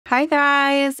Hi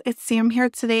guys, it's Sam here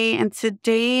today, and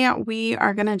today we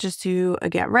are gonna just do a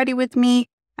get ready with me.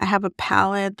 I have a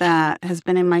palette that has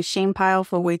been in my shame pile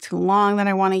for way too long that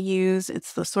I want to use.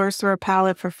 It's the Sorcerer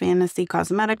palette for Fantasy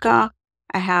Cosmetica.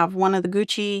 I have one of the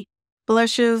Gucci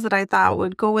blushes that I thought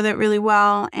would go with it really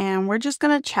well, and we're just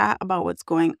gonna chat about what's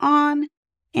going on.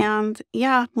 And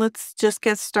yeah, let's just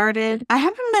get started. I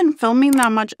haven't been filming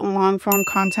that much long form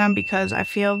content because I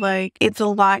feel like it's a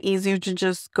lot easier to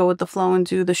just go with the flow and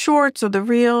do the shorts or the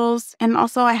reels. And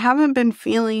also I haven't been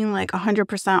feeling like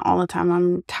 100% all the time.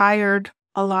 I'm tired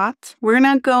a lot. We're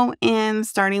gonna go in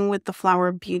starting with the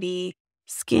Flower Beauty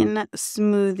Skin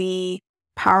Smoothie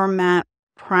Power Matte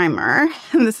Primer.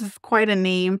 This is quite a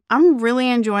name. I'm really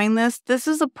enjoying this. This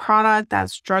is a product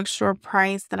that's drugstore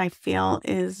priced that I feel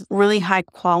is really high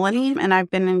quality, and I've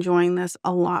been enjoying this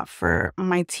a lot for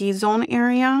my T-zone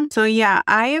area. So yeah,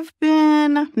 I've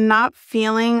been not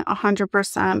feeling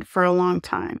 100% for a long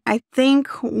time. I think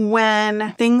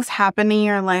when things happen in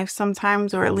your life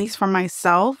sometimes, or at least for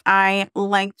myself, I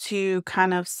like to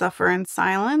kind of suffer in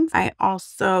silence. I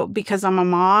also, because I'm a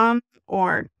mom,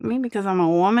 or maybe because I'm a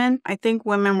woman, I think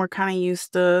women were kind of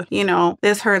used to,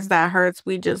 this hurts, that hurts.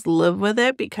 We just live with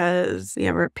it because we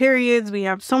have our periods. We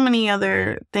have so many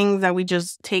other things that we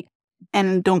just take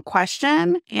and don't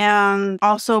question. And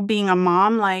also being a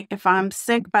mom, like if I'm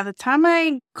sick, by the time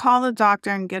I call the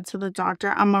doctor and get to the doctor,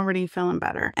 I'm already feeling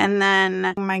better. And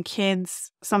then my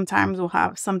kids sometimes will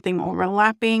have something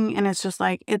overlapping, and it's just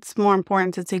like, it's more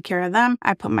important to take care of them.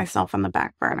 I put myself on the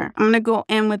back burner. I'm going to go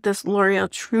in with this L'Oreal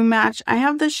True Match. I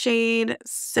have the shade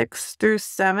 6 through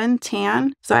 7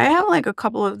 tan. So I have like a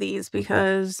couple of these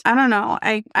because I don't know.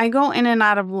 I go in and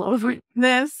out of love with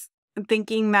this,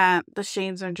 thinking that the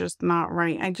shades are just not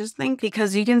right. I just think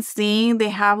because you can see they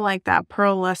have like that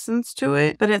pearlescence to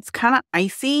it, but it's kind of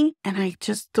icy, and I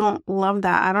just don't love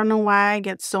that. I don't know why I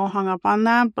get so hung up on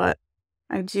that, but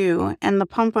I do. And the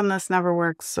pump on this never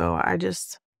works, so I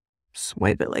just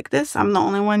swipe it like this. I'm the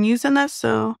only one using this,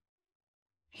 so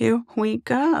here we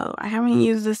go. I haven't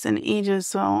used this in ages,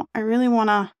 so I really want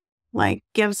to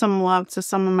give some love to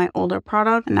some of my older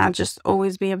products and not just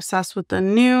always be obsessed with the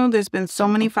new. There's been so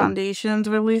many foundations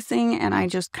releasing, and I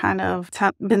just kind of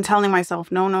been telling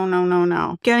myself, no, no, no, no,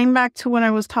 no. Getting back to what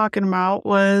I was talking about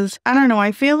was, I don't know,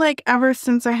 I feel like ever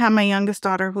since I had my youngest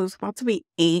daughter, who's about to be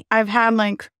 8, I've had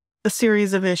like a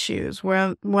series of issues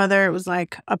where whether it was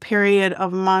like a period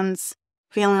of months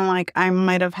feeling like I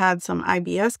might have had some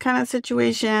IBS kind of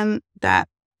situation that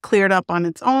cleared up on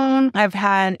its own. I've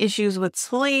had issues with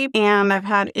sleep, and I've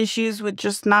had issues with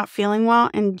just not feeling well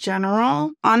in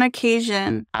general. On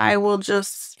occasion, I will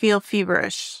just feel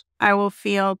feverish. I will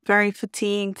feel very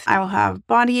fatigued. I will have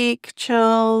body ache,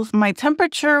 chills. My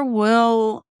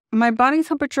body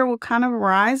temperature will kind of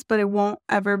rise, but it won't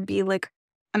ever be like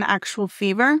an actual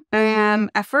fever. And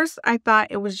at first I thought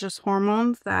it was just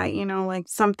hormones that, like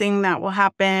something that will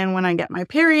happen when I get my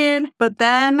period. But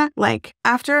then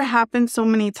after it happened so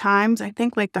many times, I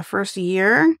think like the first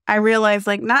year, I realized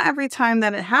like not every time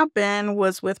that it happened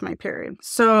was with my period.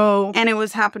 So, and it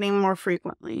was happening more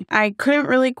frequently. I couldn't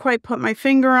really quite put my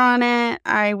finger on it.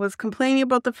 I was complaining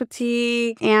about the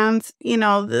fatigue, and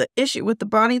the issue with the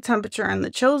body temperature and the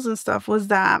chills and stuff was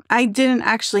that I didn't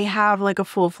actually have like a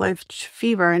full-fledged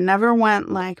fever. It never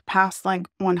went like past like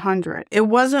 100. It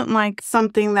wasn't like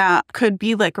something that could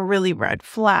be like a really red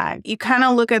flag. You kind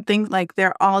of look at things like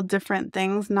they're all different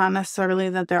things, not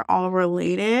necessarily that they're all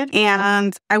related.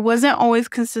 And I wasn't always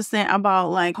consistent about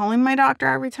like calling my doctor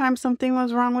every time something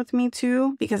was wrong with me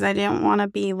too, because I didn't want to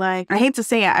be like, I hate to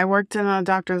say it, I worked in a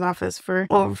doctor's office for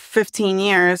over 15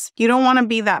 years. You don't want to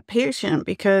be that patient,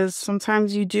 because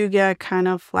sometimes you do get kind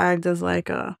of flagged as like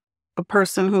a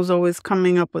person who's always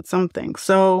coming up with something.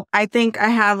 So I think I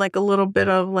had like a little bit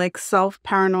of like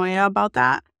self-paranoia about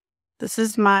that. This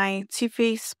is my Too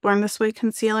Faced Born This Way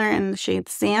concealer in the shade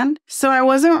Sand. So I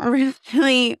wasn't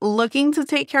really looking to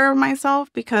take care of myself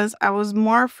because I was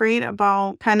more afraid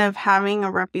about kind of having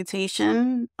a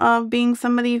reputation of being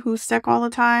somebody who's sick all the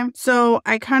time. So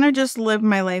I kind of just lived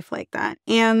my life like that.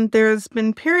 And there's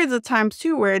been periods of times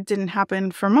too where it didn't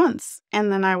happen for months.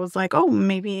 And then I was like, oh,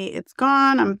 maybe it's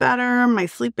gone. I'm better. My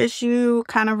sleep issue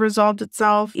kind of resolved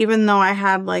itself. Even though I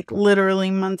had like literally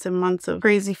months and months of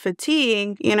crazy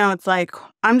fatigue, it's like,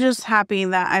 I'm just happy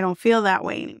that I don't feel that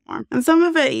way anymore. And some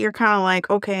of it, you're kind of like,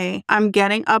 okay, I'm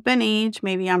getting up in age.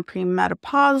 Maybe I'm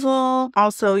premenopausal.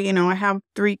 Also, I have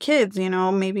 3 kids,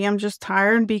 maybe I'm just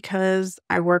tired because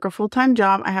I work a full-time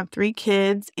job. I have 3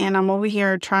 kids and I'm over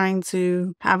here trying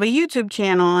to have a YouTube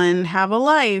channel and have a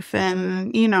life.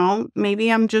 And,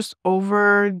 maybe I'm just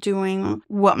overdoing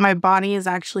what my body is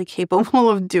actually capable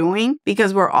of doing,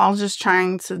 because we're all just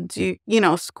trying to do,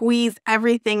 squeeze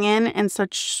everything in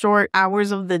such short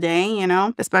hours of the day,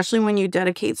 especially when you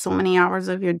dedicate so many hours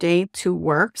of your day to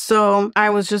work. So I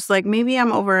was just like, maybe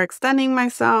I'm overextending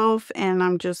myself and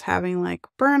I'm just having like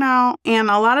burnout, and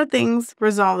a lot of things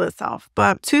resolve itself.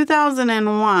 But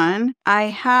 2001, I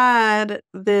had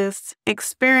this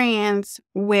experience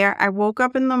where I woke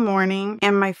up in the morning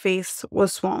and my face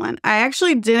was swollen. I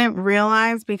actually didn't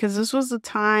realize, because this was a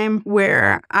time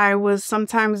where I was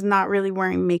sometimes not really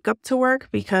wearing makeup to work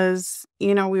because,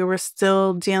 we were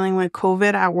still dealing with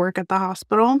COVID at work at the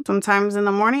hospital. Sometimes in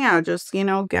the morning, I would just,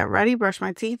 get ready, brush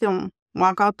my teeth, and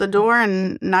walk out the door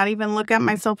and not even look at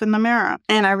myself in the mirror.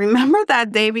 And I remember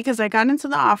that day because I got into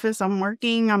the office, I'm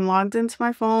working, I'm logged into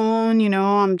my phone,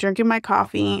 I'm drinking my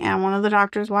coffee, and one of the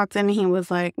doctors walked in and he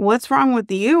was like, "What's wrong with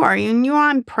you? Are you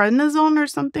on prednisone or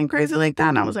something crazy like that?"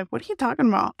 And I was like, "What are you talking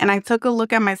about?" And I took a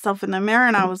look at myself in the mirror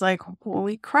and I was like,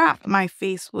 holy crap, my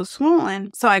face was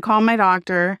swollen. So I called my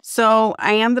doctor. So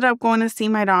I ended up going to see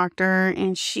my doctor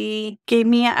and she gave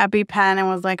me an EpiPen and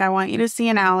was like, "I want you to see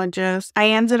an allergist." I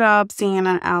ended up seeing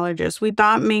an allergist. We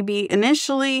thought maybe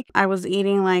initially I was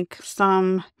eating like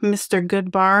some Mr.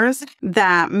 Good bars,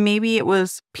 that maybe it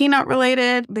was peanut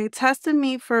related. They tested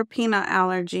me for a peanut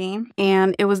allergy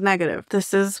and it was negative.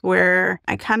 This is where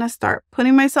I kind of start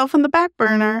putting myself on the back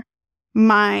burner.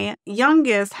 My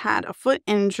youngest had a foot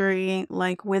injury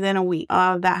like within a week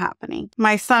of that happening.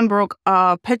 My son broke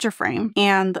a picture frame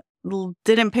and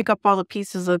didn't pick up all the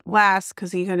pieces of glass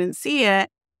because he couldn't see it.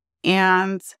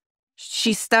 And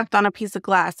she stepped on a piece of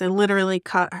glass. It literally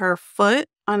cut her foot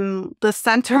on the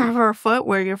center of her foot,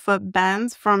 where your foot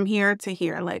bends from here to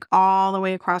here, like all the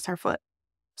way across her foot.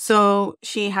 So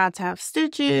she had to have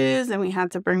stitches and we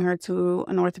had to bring her to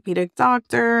an orthopedic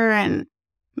doctor and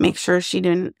make sure she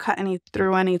didn't cut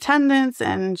through any tendons.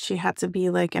 And she had to be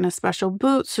like in a special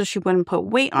boot so she wouldn't put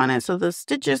weight on it so the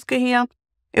stitches could heal.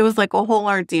 It was like a whole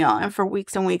ordeal, and for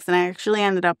weeks and weeks. And I actually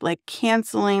ended up like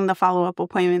canceling the follow-up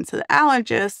appointment to the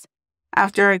allergist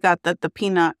after I got that the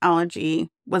peanut allergy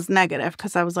was negative,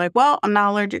 because I was like, well, I'm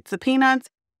not allergic to peanuts.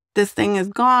 This thing is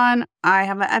gone. I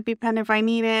have an EpiPen if I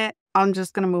need it. I'm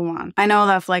just going to move on. I know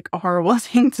that's like a horrible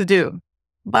thing to do,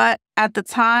 but at the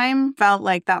time felt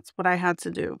like that's what I had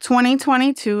to do.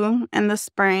 2022 in the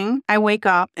spring, I wake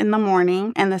up in the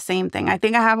morning and the same thing. I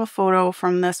think I have a photo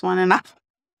from this one and I'll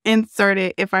insert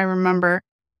it if I remember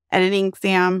editing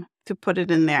Sam to put it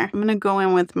in there. I'm going to go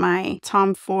in with my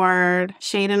Tom Ford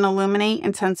Shade and Illuminate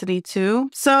Intensity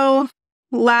 2. So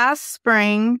last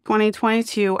spring,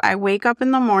 2022, I wake up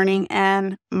in the morning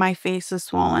and my face is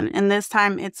swollen. And this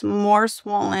time it's more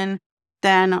swollen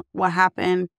than what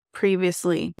happened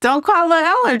previously. Don't call the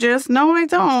allergist. No, I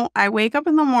don't. I wake up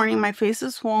in the morning, my face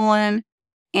is swollen.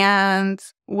 And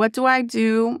what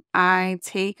do? I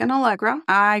take an Allegra.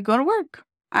 I go to work.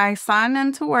 I sign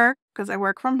into work because I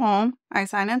work from home. I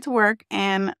sign into work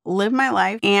and live my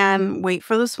life and wait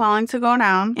for the swelling to go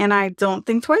down. And I don't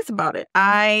think twice about it.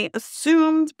 I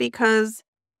assumed, because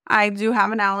I do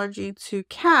have an allergy to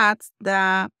cats,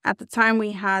 that at the time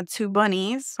we had 2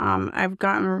 bunnies. I've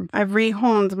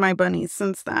rehomed my bunnies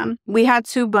since then. We had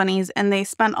 2 bunnies and they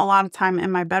spent a lot of time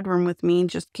in my bedroom with me,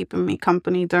 just keeping me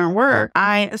company during work.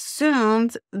 I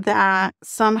assumed that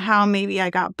somehow maybe I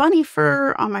got bunny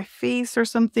fur on my face or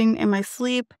something in my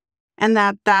sleep, and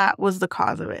that was the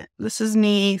cause of it. This is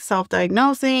me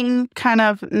self-diagnosing, kind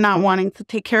of not wanting to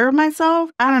take care of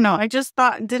myself. I don't know. I just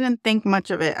didn't think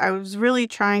much of it. I was really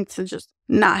trying to just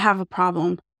not have a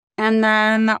problem. And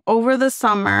then over the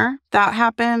summer, that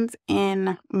happened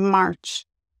in March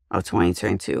of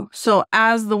 2022. So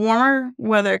as the warmer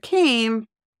weather came,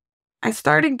 I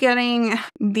started getting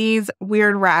these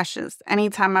weird rashes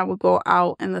anytime I would go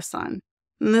out in the sun.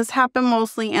 And this happened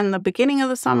mostly in the beginning of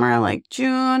the summer, like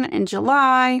June and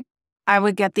July. I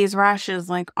would get these rashes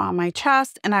like on my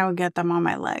chest and I would get them on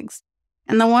my legs.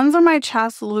 And the ones on my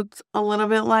chest looked a little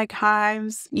bit like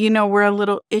hives, were a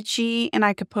little itchy, and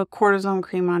I could put cortisone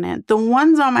cream on it. The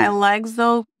ones on my legs,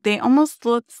 though, they almost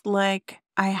looked like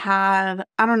I had,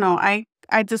 I don't know, I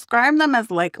describe them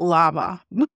as like lava.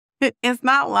 It's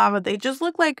not lava. They just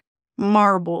look like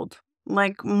marbled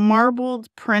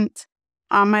print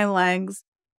on my legs.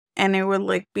 and it would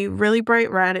like be really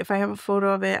bright red. If I have a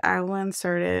photo of it, I will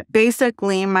insert it.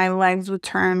 Basically, my legs would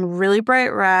turn really bright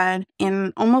red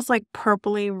and almost like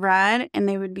purpley red, and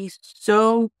they would be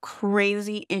so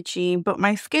crazy itchy, but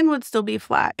my skin would still be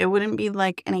flat. It wouldn't be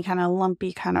like any kind of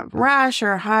lumpy kind of rash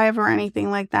or hive or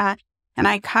anything like that. And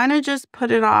I kind of just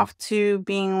put it off to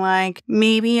being like,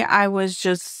 maybe I was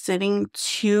just sitting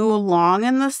too long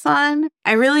in the sun.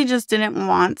 I really just didn't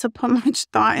want to put much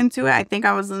thought into it. I think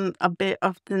I was in a bit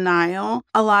of denial.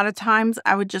 A lot of times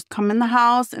I would just come in the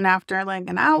house, and after like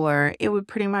an hour, it would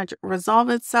pretty much resolve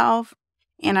itself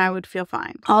and I would feel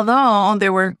fine. Although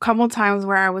there were a couple times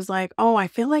where I was like, oh, I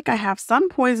feel like I have sun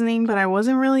poisoning, but I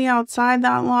wasn't really outside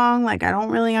that long. Like, I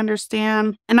don't really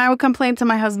understand. And I would complain to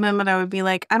my husband, but I would be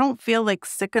like, I don't feel like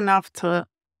sick enough to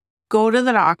go to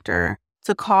the doctor,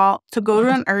 to go to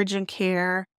an urgent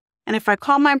care. And if I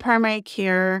call my primary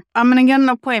care, I'm going to get an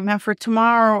appointment for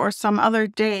tomorrow or some other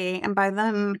day. And by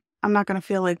then, I'm not going to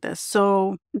feel like this.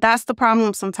 So that's the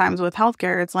problem sometimes with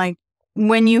healthcare. It's like,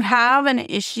 when you have an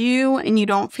issue and you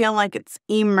don't feel like it's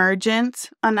emergent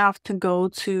enough to go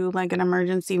to like an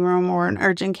emergency room or an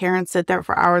urgent care and sit there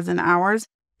for hours and hours,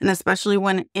 and especially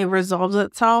when it resolves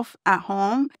itself at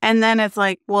home, and then it's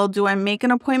like, well, do I make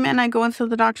an appointment and I go into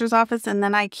the doctor's office and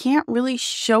then I can't really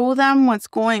show them what's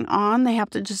going on? They have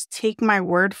to just take my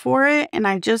word for it. And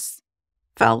I just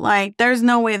felt like there's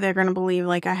no way they're going to believe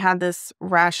like I had this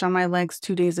rash on my legs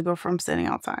 2 days ago from sitting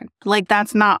outside. Like,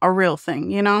 that's not a real thing,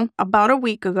 you know? About a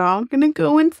week ago, I'm going to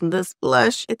go into this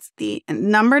blush. It's the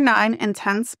number 9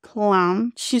 Intense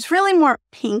Plum. She's really more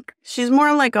pink. She's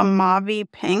more like a mauve-y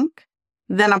pink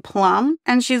than a plum.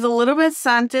 And she's a little bit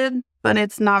scented, but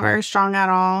it's not very strong at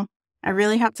all. I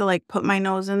really have to like put my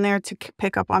nose in there to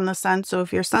pick up on the scent. So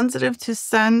if you're sensitive to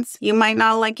scents, you might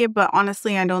not like it, but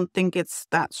honestly, I don't think it's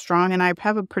that strong, and I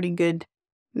have a pretty good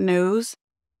nose.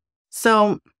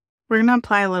 So we're going to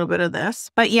apply a little bit of this.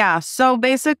 But yeah, so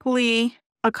basically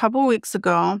a couple weeks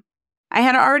ago, I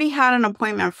had already had an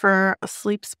appointment for a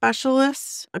sleep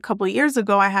specialist. A couple years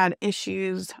ago, I had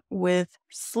issues with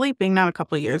sleeping. Not a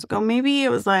couple years ago. Maybe it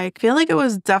was like, I feel like it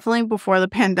was definitely before the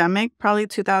pandemic, probably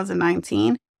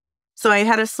 2019. So I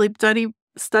had a sleep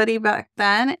study back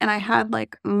then, and I had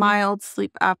like mild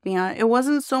sleep apnea. It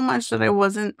wasn't so much that I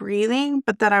wasn't breathing,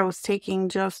 but that I was taking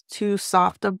just too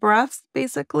soft of breaths,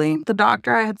 basically. The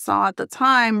doctor I had saw at the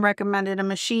time recommended a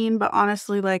machine, but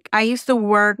honestly, like, I used to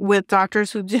work with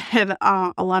doctors who did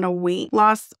a lot of weight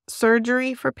loss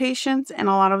surgery for patients, and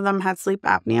a lot of them had sleep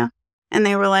apnea. And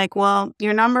they were like, well,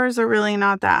 your numbers are really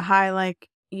not that high. Like,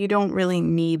 you don't really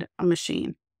need a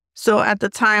machine. So at the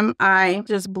time, I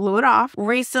just blew it off.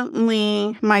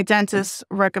 Recently, my dentist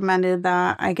recommended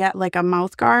that I get like a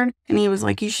mouth guard. And he was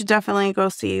like, you should definitely go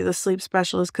see the sleep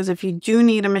specialist, because if you do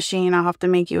need a machine, I'll have to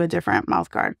make you a different mouth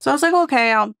guard. So I was like,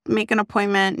 okay, I'll make an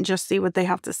appointment and just see what they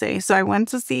have to say. So I went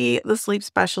to see the sleep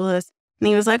specialist. And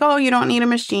he was like, oh, you don't need a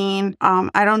machine.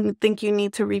 I don't think you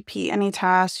need to repeat any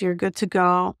tasks. You're good to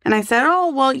go. And I said,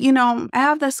 oh, well, I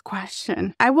have this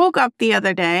question. I woke up the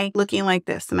other day looking like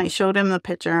this, and I showed him the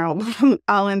picture.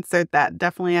 I'll insert that.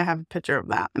 Definitely, I have a picture of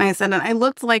that. And I said, and I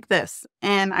looked like this,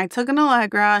 and I took an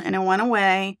Allegra and it went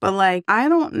away. But like, I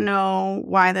don't know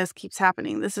why this keeps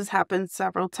happening. This has happened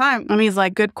several times. And he's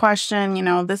like, good question.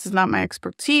 This is not my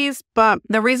expertise. But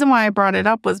the reason why I brought it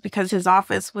up was because his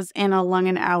office was in a lung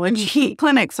and allergy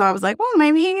clinic. So I was like, well,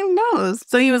 maybe he knows.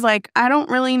 So he was like, I don't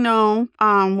really know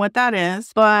what that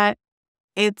is, but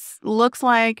it looks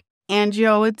like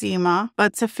angioedema.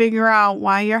 But to figure out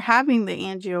why you're having the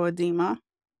angioedema,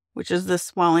 which is the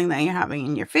swelling that you're having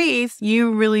in your face,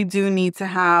 you really do need to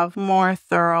have more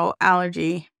thorough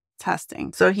allergy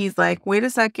testing. So he's like, wait a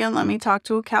second, let me talk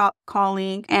to a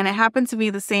colleague. And it happened to be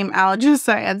the same allergist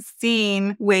I had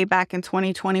seen way back in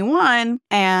 2021.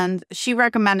 And she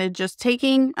recommended just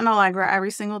taking an Allegra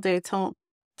every single day till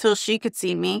she could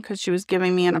see me, because she was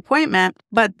giving me an appointment,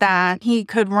 but that he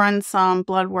could run some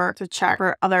blood work to check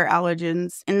for other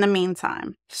allergens in the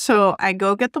meantime. So I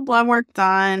go get the blood work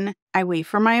done. I wait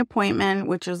for my appointment,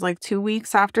 which is like 2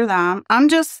 weeks after that. I'm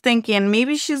just thinking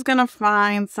maybe she's going to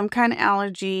find some kind of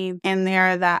allergy in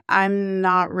there that I'm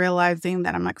not realizing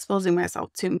that I'm exposing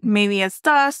myself to. Maybe it's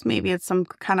dust, maybe it's some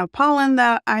kind of pollen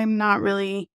that I'm not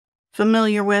really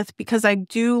familiar with, because I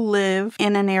do live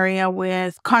in an area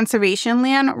with conservation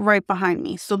land right behind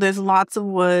me. So there's lots of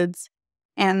woods.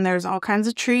 And there's all kinds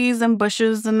of trees and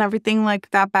bushes and everything like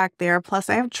that back there. Plus,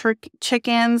 I have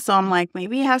chickens. So I'm like,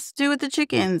 maybe it has to do with the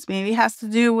chickens. Maybe it has to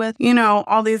do with,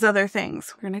 all these other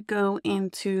things. We're going to go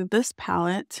into this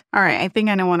palette. All right, I think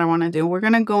I know what I want to do. We're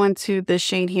going to go into this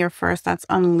shade here first. That's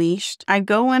Unleashed. I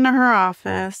go into her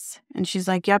office and she's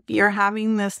like, yep, you're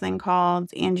having this thing called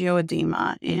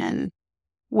angioedema. And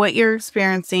what you're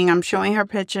experiencing, I'm showing her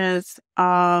pictures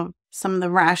of some of the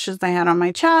rashes I had on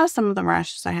my chest, some of the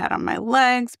rashes I had on my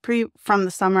legs from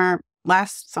the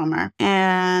last summer.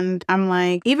 And I'm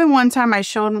like, even one time I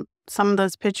showed some of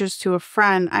those pictures to a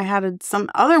friend, I had some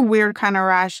other weird kind of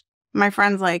rash. My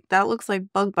friend's like, that looks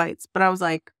like bug bites. But I was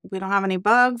like, we don't have any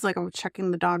bugs. Like, I was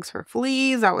checking the dogs for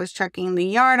fleas. I was checking the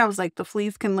yard. I was like, the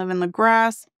fleas can live in the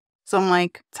grass. So I'm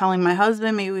like telling my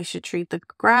husband, maybe we should treat the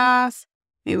grass.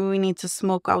 Maybe we need to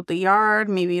smoke out the yard.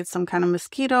 Maybe it's some kind of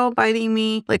mosquito biting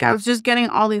me. Like, I was just getting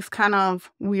all these kind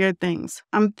of weird things.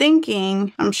 I'm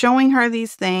showing her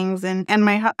these things. And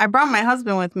I brought my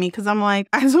husband with me because I'm like,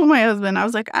 I told my husband, I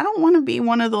was like, I don't want to be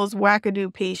one of those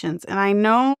wackadoo patients. And I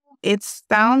know it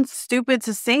sounds stupid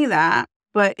to say that,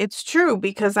 but it's true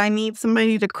because I need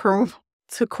somebody to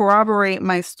corroborate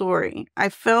my story. I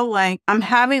feel like I'm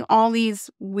having all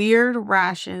these weird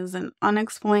rashes and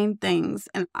unexplained things,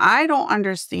 and I don't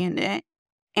understand it.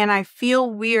 And I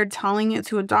feel weird telling it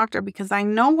to a doctor because I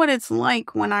know what it's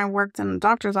like when I worked in a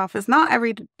doctor's office. Not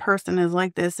every person is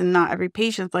like this and not every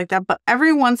patient's like that, but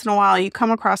every once in a while you come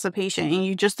across a patient and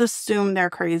you just assume they're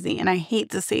crazy. And I hate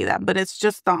to say that, but it's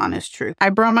just the honest truth. I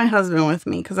brought my husband with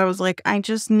me because I was like, I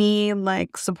just need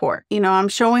support. I'm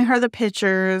showing her the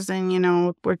pictures and,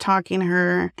 we're talking to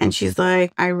her and she's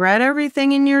like, I read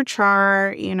everything in your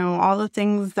chart, all the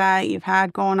things that you've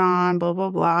had going on, blah,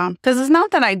 blah, blah. Because it's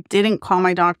not that I didn't call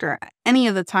my doctor any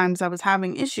of the times I was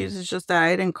having issues. It's just that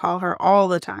I didn't call her all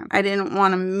the time. I didn't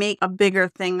want to make a bigger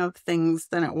thing of things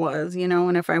than it was,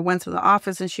 and if I went to the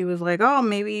office and she was like, oh,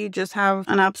 maybe you just have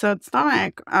an upset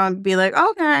stomach, I'd be like,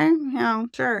 okay,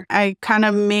 sure. I kind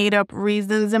of made up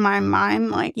reasons in my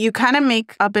mind. Like, you kind of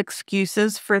make up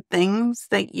excuses for things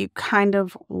that you kind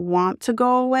of want to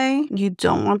go away. You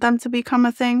don't want them to become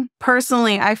a thing.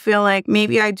 Personally, I feel like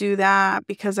maybe I do that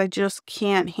because I just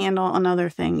can't handle another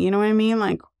thing. You know what I mean?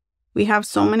 Like, we have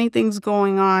so many things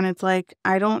going on. It's like,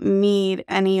 I don't need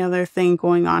any other thing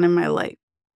going on in my life.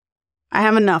 I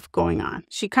have enough going on.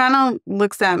 She kind of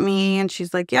looks at me and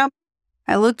she's like, yep,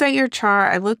 I looked at your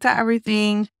chart. I looked at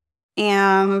everything.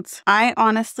 And I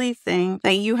honestly think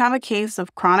that you have a case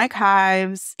of chronic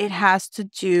hives. It has to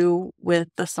do with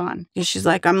the sun. And she's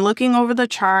like, I'm looking over the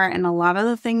chart and a lot of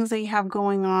the things that you have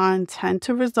going on tend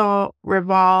to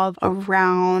revolve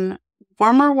around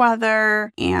warmer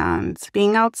weather and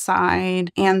being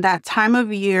outside. And that time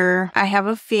of year, I have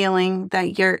a feeling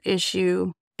that your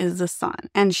issue is the sun.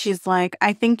 And she's like,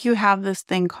 I think you have this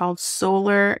thing called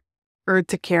Solar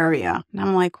Urticaria. And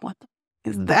I'm like, what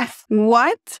is that?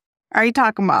 What are you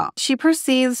talking about? She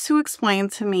proceeds to explain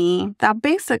to me that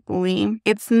basically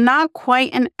it's not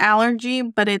quite an allergy,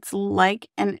 but it's like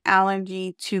an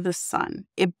allergy to the sun.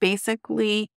 It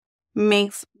basically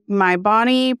makes my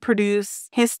body produce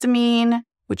histamine,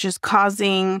 which is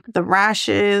causing the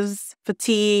rashes,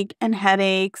 fatigue, and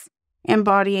headaches, and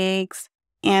body aches,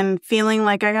 and feeling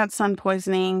like I got sun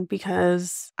poisoning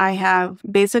because I have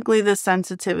basically this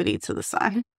sensitivity to the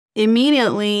sun.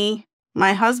 Immediately,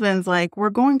 my husband's like, we're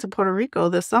going to Puerto Rico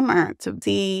this summer to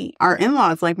see our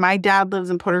in-laws. Like, my dad lives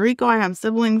in Puerto Rico. I have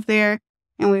siblings there.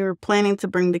 And we were planning to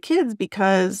bring the kids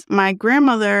because my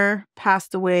grandmother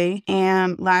passed away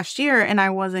last year and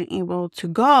I wasn't able to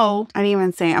go. I didn't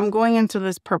even say I'm going into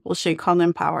this purple shade called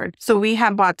Empowered. So we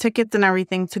had bought tickets and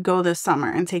everything to go this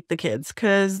summer and take the kids.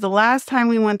 Because the last time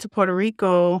we went to Puerto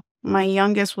Rico, my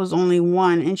youngest was only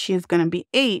 1 and she's going to be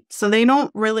 8. So they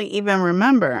don't really even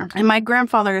remember. And my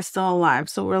grandfather is still alive.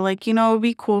 So we're like, it'd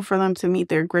be cool for them to meet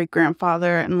their great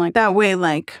grandfather. And that way,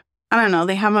 I don't know,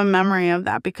 they have a memory of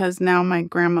that because now my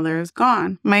grandmother is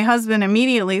gone. My husband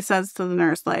immediately says to the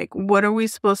nurse, what are we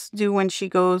supposed to do when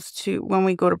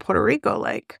we go to Puerto Rico?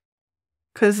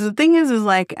 Because the thing is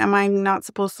am I not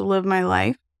supposed to live my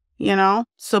life?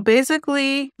 So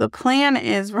basically the plan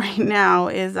is right now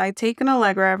is I take an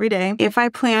Allegra every day. If I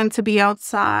plan to be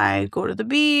outside, go to the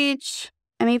beach,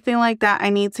 anything like that, I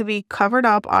need to be covered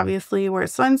up, obviously, wear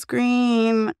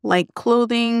sunscreen, light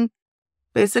clothing.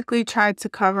 Basically try to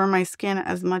cover my skin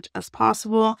as much as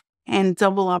possible and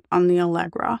double up on the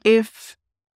Allegra. If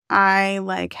I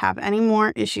have any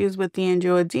more issues with the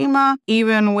angioedema,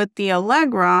 even with the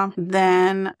Allegra,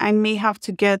 then I may have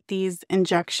to get these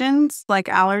injections,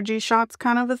 allergy shots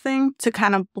kind of a thing, to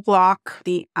kind of block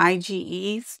the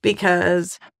IgEs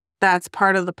because that's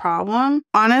part of the problem.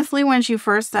 Honestly, when she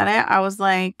first said it, I was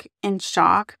like in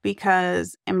shock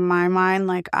because in my mind,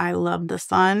 like I love the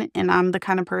sun and I'm the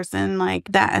kind of person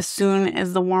like that as soon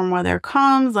as the warm weather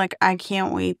comes, like I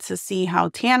can't wait to see how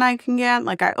tan I can get.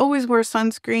 Like I always wear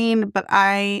sunscreen, but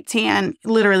I tan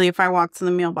literally if I walk to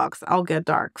the mailbox, I'll get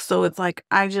dark. So it's like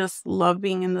I just love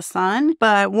being in the sun.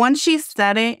 But once she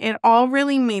said it, it all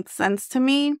really made sense to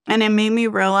me. And it made me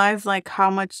realize like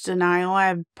how much denial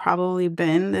I've probably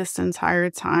been this entire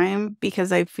time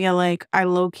because I feel like I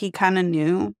low-key kind of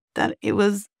knew that it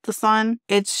was the sun.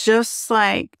 It's just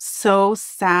like so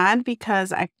sad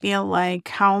because I feel like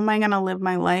how am I going to live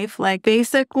my life? Like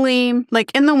basically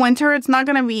like in the winter, it's not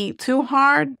going to be too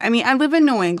hard. I mean, I live in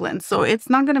New England, so it's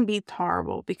not going to be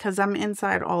horrible because I'm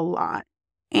inside a lot.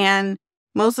 And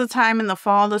most of the time in the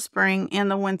fall, the spring,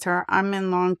 and the winter, I'm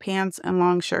in long pants and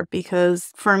long shirt because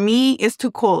for me, it's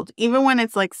too cold. Even when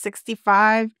it's like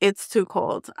 65, it's too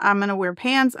cold. I'm going to wear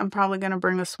pants. I'm probably going to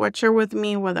bring a sweatshirt with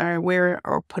me, whether I wear it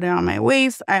or put it on my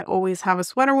waist. I always have a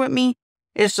sweater with me.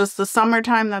 It's just the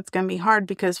summertime that's going to be hard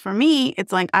because for me,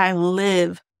 it's like I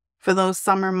live for those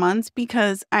summer months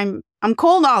because I'm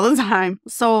cold all the time.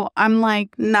 So I'm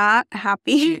like not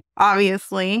happy.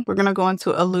 Obviously, we're going to go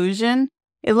into illusion.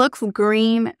 It looks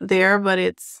green there, but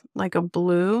it's like a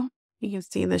blue. You can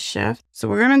see the shift. So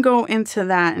we're going to go into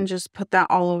that and just put that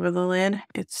all over the lid.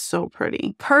 It's so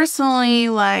pretty. Personally,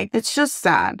 like, it's just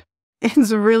sad.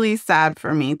 It's really sad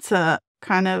for me to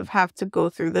kind of have to go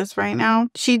through this right now.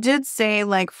 She did say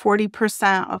like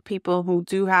 40% of people who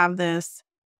do have this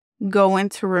go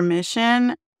into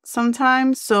remission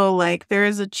sometimes. So like there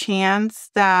is a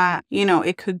chance that, you know,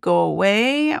 it could go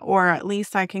away or at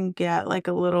least I can get like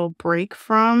a little break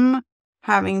from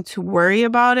having to worry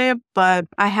about it. But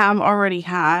I have already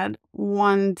had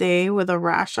one day with a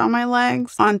rash on my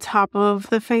legs on top of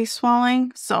the face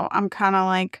swelling. So I'm kind of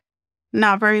like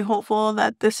not very hopeful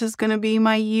that this is going to be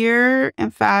my year.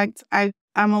 In fact,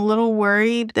 I'm a little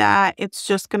worried that it's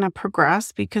just going to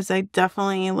progress because I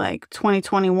definitely like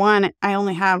 2021, I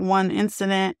only had one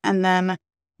incident. And then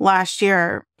last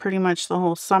year, pretty much the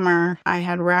whole summer, I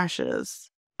had rashes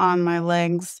on my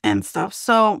legs and stuff.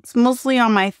 So it's mostly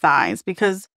on my thighs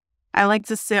because I like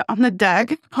to sit on the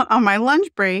deck on my lunch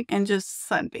break and just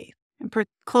sunbathe and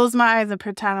close my eyes and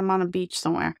pretend I'm on a beach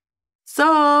somewhere.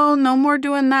 So no more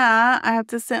doing that. I have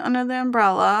to sit under the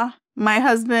umbrella. My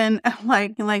husband,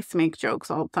 like, he likes to make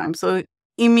jokes all the time. So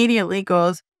immediately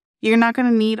goes, you're not going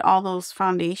to need all those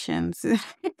foundations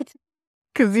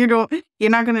because you're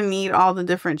not going to need all the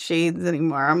different shades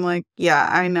anymore. I'm like, yeah,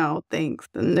 I know. Thanks.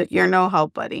 You're no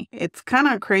help, buddy. It's kind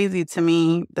of crazy to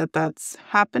me that that's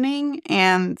happening.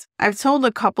 And I've told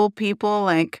a couple people,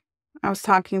 like I was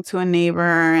talking to a neighbor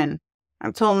and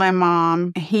I've told my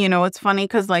mom, you know, it's funny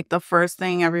because like the first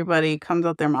thing everybody comes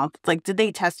out their mouth, it's like, did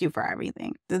they test you for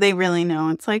everything? Did they really know?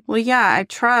 It's like, well, yeah, I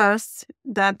trust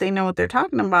that they know what they're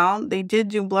talking about. They did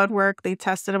do blood work. They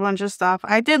tested a bunch of stuff.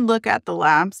 I did look at the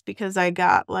labs because I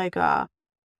got like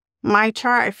my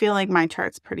chart. I feel like my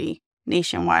chart's pretty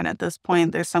nationwide at this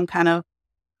point. There's some kind of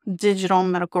digital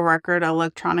medical record,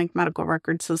 electronic medical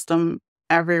record system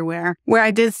everywhere where I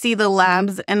did see the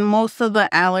labs and most of the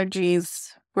allergies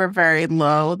were very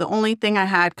low. The only thing I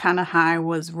had kind of high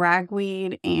was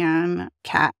ragweed and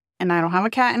cat. And I don't have a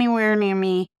cat anywhere near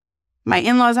me. My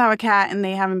in-laws have a cat and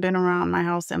they haven't been around my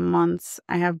house in months.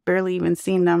 I have barely even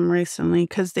seen them recently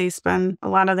because they spend a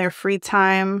lot of their free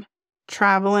time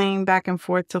traveling back and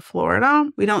forth to Florida.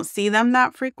 We don't see them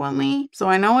that frequently. So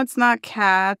I know it's not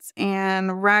cats,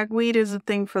 and ragweed is a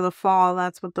thing for the fall.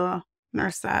 That's what the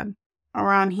nurse said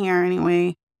around here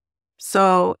anyway.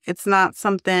 So it's not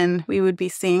something we would be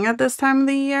seeing at this time of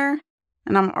the year.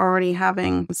 And I'm already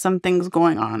having some things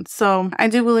going on. So I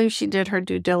do believe she did her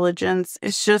due diligence.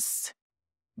 It's just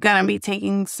going to be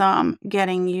taking some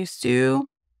getting used to.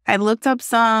 I looked up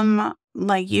some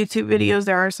like YouTube videos.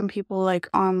 There are some people like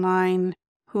online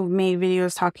who've made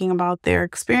videos talking about their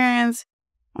experience.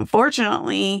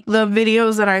 Unfortunately, the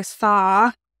videos that I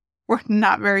saw were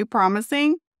not very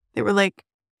promising. They were like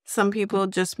some people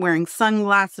just wearing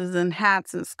sunglasses and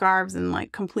hats and scarves and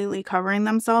like completely covering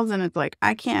themselves. And it's like,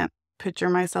 I can't picture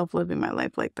myself living my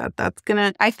life like that.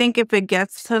 I think if it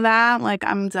gets to that, like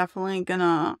I'm definitely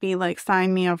gonna be like,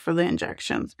 sign me up for the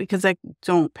injections because I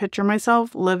don't picture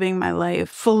myself living my life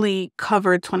fully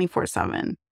covered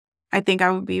 24/7. I think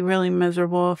I would be really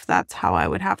miserable if that's how I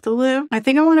would have to live. I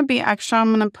think I want to be extra. I'm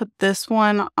going to put this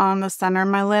one on the center of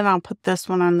my lid. I'll put this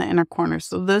one on the inner corner.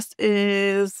 So this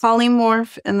is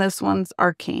Polymorph and this one's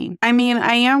Arcane. I mean,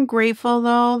 I am grateful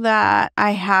though that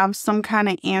I have some kind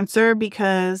of answer,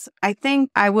 because I think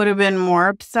I would have been more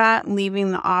upset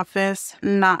leaving the office,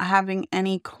 not having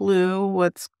any clue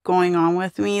what's going on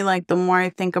with me. Like, the more I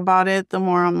think about it, the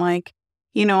more I'm like,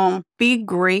 be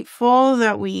grateful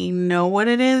that we know what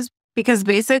it is. Because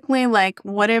basically, like,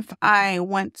 what if I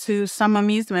went to some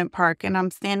amusement park and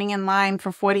I'm standing in line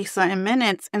for 40-something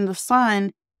minutes in the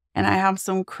sun and I have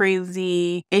some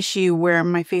crazy issue where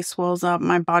my face swells up,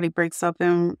 my body breaks up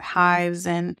in hives.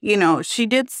 And, she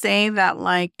did say that,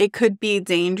 like, it could be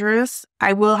dangerous.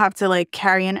 I will have to, like,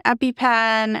 carry an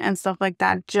EpiPen and stuff like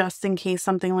that just in case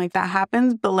something like that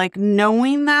happens. But, like,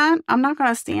 knowing that, I'm not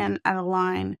going to stand at a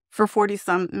line for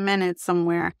 40-some minutes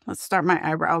somewhere. Let's start my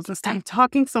eyebrows and stop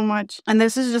talking so much. And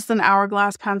this is just an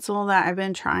hourglass pencil that I've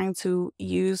been trying to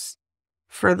use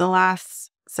for the last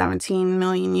 17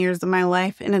 million years of my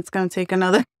life, and it's going to take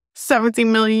another 17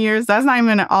 million years. That's not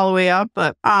even all the way up,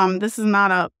 but this is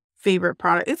not a favorite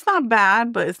product. It's not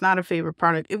bad, but it's not a favorite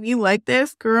product. If you like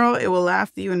this, girl, it will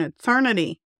last you an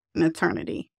eternity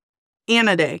and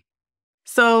a day.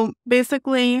 So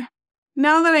basically,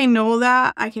 now that I know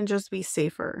that, I can just be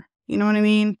safer. You know what I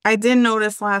mean? I did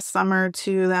notice last summer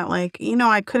too that, like,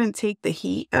 I couldn't take the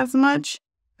heat as much.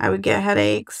 I would get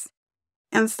headaches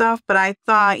and stuff, but I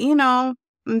thought,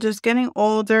 I'm just getting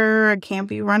older. I can't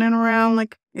be running around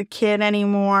like a kid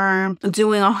anymore,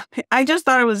 doing all. I just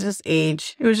thought it was just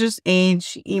age. It was just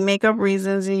age. You make up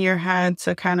reasons in your head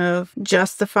to kind of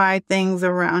justify things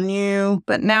around you.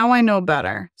 But now I know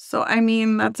better. So, I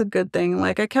mean, that's a good thing.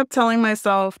 Like, I kept telling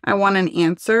myself I want an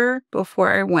answer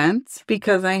before I went,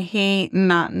 because I hate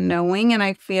not knowing. And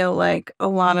I feel like a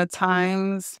lot of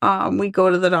times we go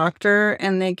to the doctor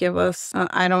and they give us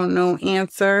I don't know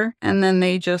answer. And then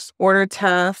they just order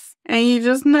tests. And you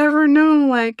just never know,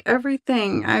 like,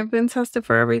 everything. I've been tested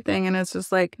for everything, and it's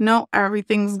just like, no,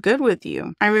 everything's good with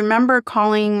you. I remember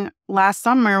calling last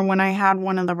summer when I had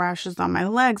one of the rashes on my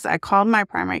legs. I called my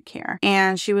primary care,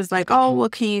 and she was like, oh, well,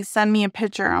 can you send me a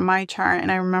picture on my chart?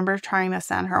 And I remember trying to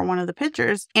send her one of the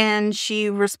pictures, and she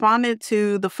responded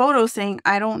to the photo saying,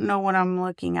 I don't know what I'm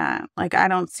looking at. Like, I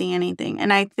don't see anything.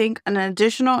 And I think an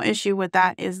additional issue with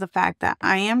that is the fact that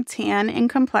I am tan in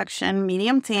complexion,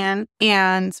 medium tan,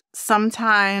 and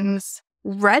sometimes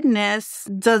redness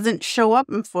doesn't show up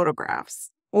in photographs.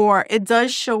 Or it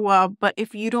does show up, but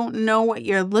if you don't know what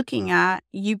you're looking at,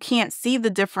 you can't see the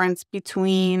difference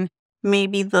between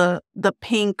maybe the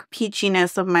pink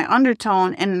peachiness of my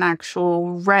undertone and an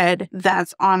actual red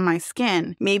that's on my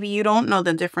skin. Maybe you don't know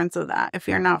the difference of that if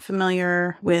you're not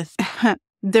familiar with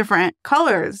different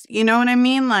colors. You know what I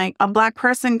mean? Like, a black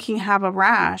person can have a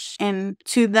rash, and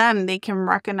to them, they can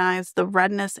recognize the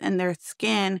redness in their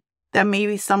skin that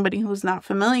maybe somebody who's not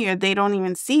familiar, they don't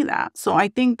even see that. So I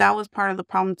think that was part of the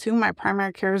problem too. My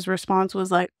primary care's response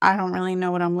was like, I don't really know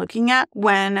what I'm looking at,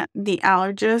 when the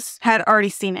allergist had already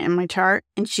seen it in my chart,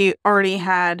 and she already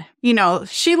had,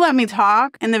 she let me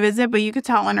talk in the visit, but you could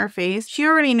tell on her face, she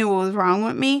already knew what was wrong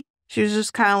with me. She was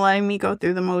just kind of letting me go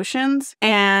through the motions.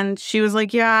 And she was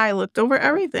like, yeah, I looked over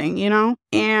everything,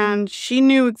 and she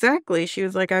knew exactly. She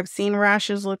was like, I've seen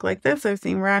rashes look like this. I've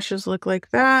seen rashes look like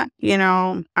that.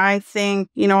 I think,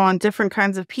 on different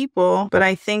kinds of people, but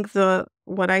I think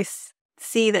what I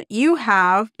see that you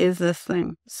have is this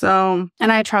thing. So,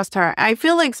 and I trust her. I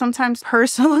feel like sometimes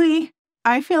personally,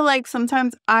 I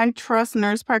trust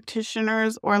nurse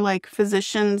practitioners or like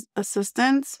physicians'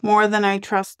 assistants more than I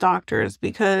trust doctors,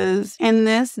 because in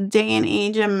this day and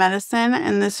age of medicine,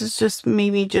 and this is just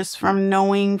maybe just from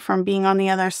knowing from being on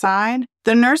the other side,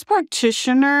 the nurse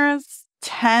practitioners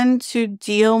tend to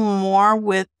deal more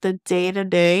with the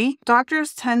day-to-day.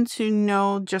 Doctors tend to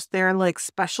know just their like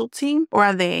specialty,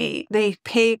 or they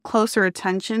pay closer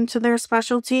attention to their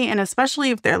specialty. And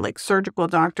especially if they're like surgical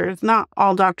doctors, not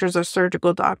all doctors are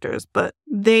surgical doctors, but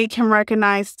they can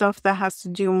recognize stuff that has to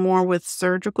do more with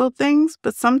surgical things.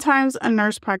 But sometimes a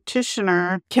nurse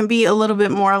practitioner can be a little bit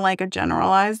more like a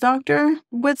generalized doctor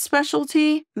with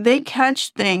specialty. They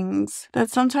catch things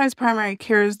that sometimes primary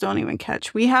cares don't even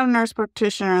catch. We had a nurse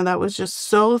practitioner that was just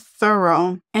so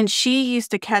thorough, and she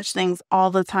used to catch things all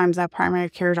the times that primary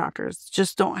care doctors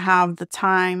just don't have the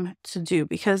time to do,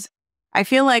 because I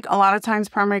feel like a lot of times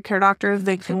primary care doctors,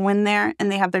 they go in there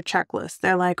and they have their checklist.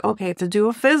 They're like, okay, to do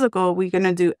a physical, we're going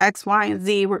to do X, Y, and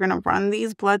Z. We're going to run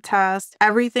these blood tests.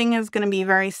 Everything is going to be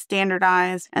very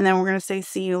standardized. And then we're going to say,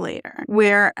 see you later.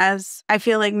 Whereas I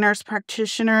feel like nurse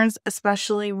practitioners,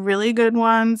 especially really good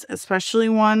ones, especially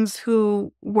ones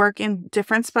who work in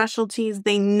different specialties,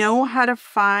 they know how to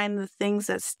find the things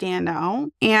that stand out.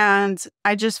 And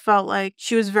I just felt like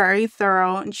she was very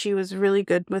thorough and she was really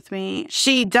good with me.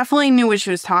 She definitely knew what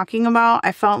she was talking about.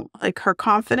 I felt like her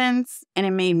confidence and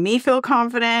it made me feel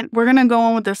confident. We're going to go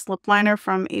in with this lip liner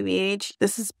from ABH.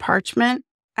 This is Parchment.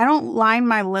 I don't line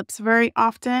my lips very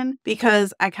often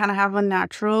because I kind of have a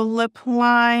natural lip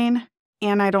line.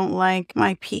 And I don't like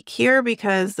my peak here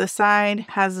because the side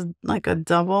has like a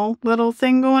double little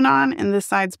thing going on and this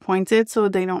side's pointed, so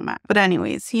they don't match. But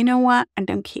anyways, you know what? I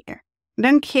don't care. I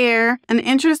don't care. An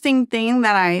interesting thing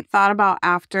that I thought about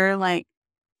after, like,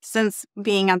 since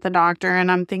being at the doctor,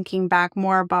 and I'm thinking back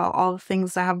more about all the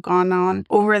things that have gone on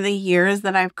over the years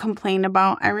that I've complained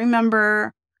about. I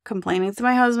remember complaining to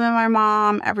my husband, my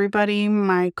mom, everybody,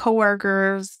 my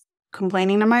coworkers,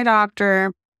 complaining to my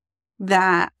doctor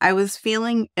that I was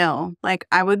feeling ill. Like,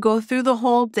 I would go through the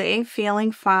whole day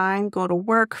feeling fine, go to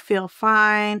work, feel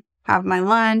fine, have my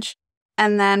lunch.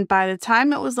 And then by the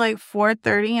time it was like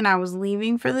 4:30 and I was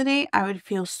leaving for the day, I would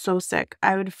feel so sick.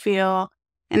 I would feel,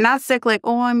 and not sick like,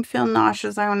 oh, I'm feeling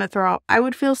nauseous, I want to throw up. I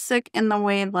would feel sick in the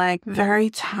way like very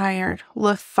tired,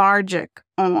 lethargic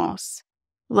almost,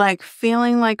 like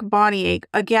feeling like body ache.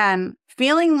 Again,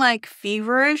 feeling like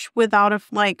feverish without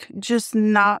just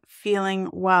not feeling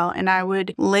well. And I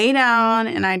would lay down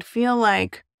and I'd feel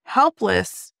like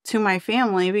helpless to my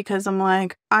family because I'm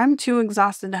like, I'm too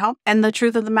exhausted to help. And the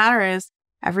truth of the matter is,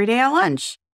 every day at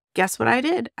lunch, guess what I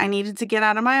did? I needed to get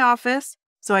out of my office.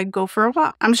 So I'd go for a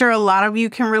walk. I'm sure a lot of you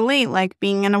can relate, like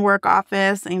being in a work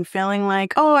office and feeling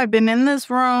like, oh, I've been in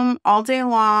this room all day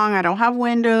long. I don't have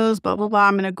windows, blah, blah, blah.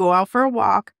 I'm going to go out for a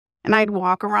walk. And I'd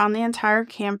walk around the entire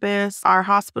campus. Our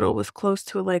hospital was close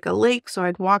to like a lake. So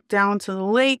I'd walk down to the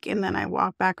lake and then I'd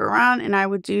walk back around. And I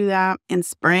would do that in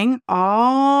spring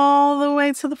all the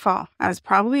way to the fall. I was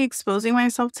probably exposing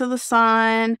myself to the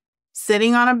sun,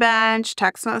 sitting on a bench,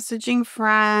 text messaging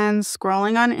friends,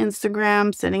 scrolling on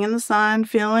Instagram, sitting in the sun,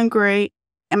 feeling great.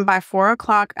 And by 4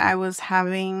 o'clock, I was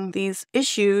having these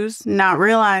issues, not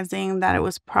realizing that it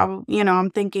was probably, I'm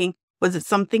thinking, was it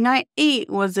something I ate?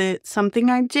 Was it something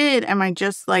I did? Am I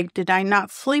just like, did I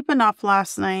not sleep enough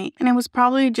last night? And it was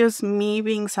probably just me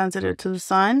being sensitive to the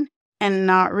sun and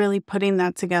not really putting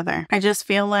that together. I just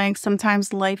feel like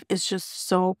sometimes life is just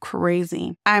so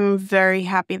crazy. I'm very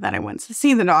happy that I went to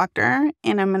see the doctor,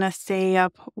 and I'm going to stay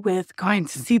up with going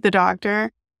to see the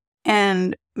doctor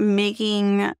and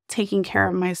taking care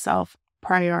of myself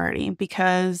priority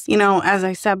because, as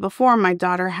I said before, my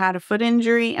daughter had a foot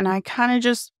injury and I kind of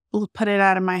just put it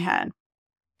out of my head.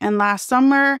 And last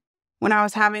summer, when I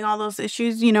was having all those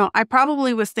issues, I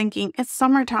probably was thinking, it's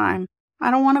summertime.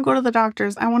 I don't want to go to the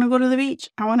doctors. I want to go to the beach.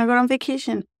 I want to go on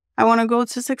vacation. I want to go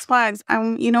to Six Flags.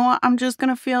 You know what? I'm just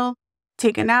going to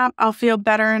take a nap. I'll feel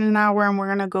better in an hour and we're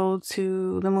going to go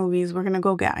to the movies. We're going to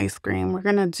go get ice cream. We're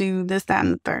going to do this, that,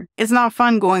 and the third. It's not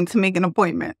fun going to make an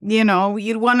appointment.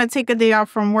 You'd want to take a day off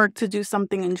from work to do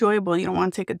something enjoyable. You don't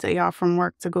want to take a day off from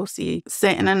work to go sit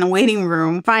in a waiting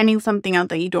room, finding something out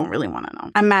that you don't really want to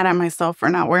know. I'm mad at myself for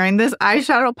not wearing this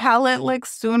eyeshadow palette like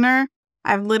sooner.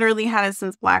 I've literally had it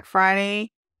since Black Friday,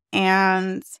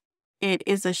 and it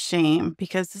is a shame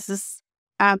because this is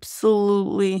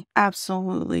absolutely,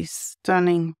 absolutely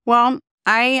stunning. Well,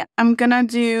 I am gonna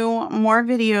do more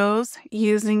videos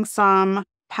using some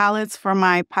palettes for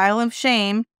my pile of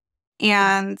shame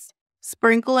and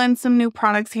sprinkle in some new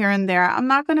products here and there. I'm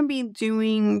not gonna be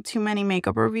doing too many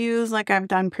makeup reviews like I've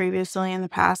done previously in the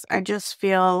past. I just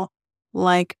feel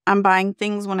like I'm buying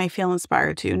things when I feel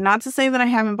inspired to. Not to say that I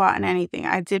haven't bought anything.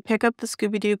 I did pick up the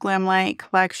Scooby-Doo Glam Light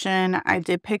collection. I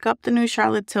did pick up the new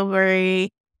Charlotte Tilbury.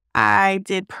 I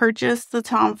did purchase the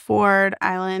Tom Ford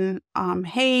Island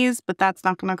Haze, but that's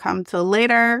not going to come till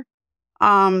later.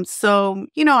 So,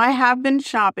 I have been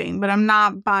shopping, but I'm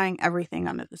not buying everything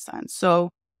under the sun. So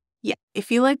yeah, if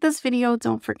you like this video,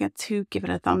 don't forget to give it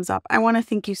a thumbs up. I want to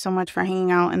thank you so much for hanging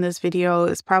out in this video.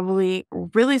 It's probably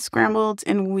really scrambled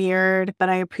and weird, but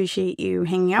I appreciate you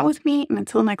hanging out with me. And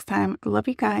until next time, I love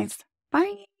you guys.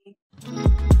 Bye.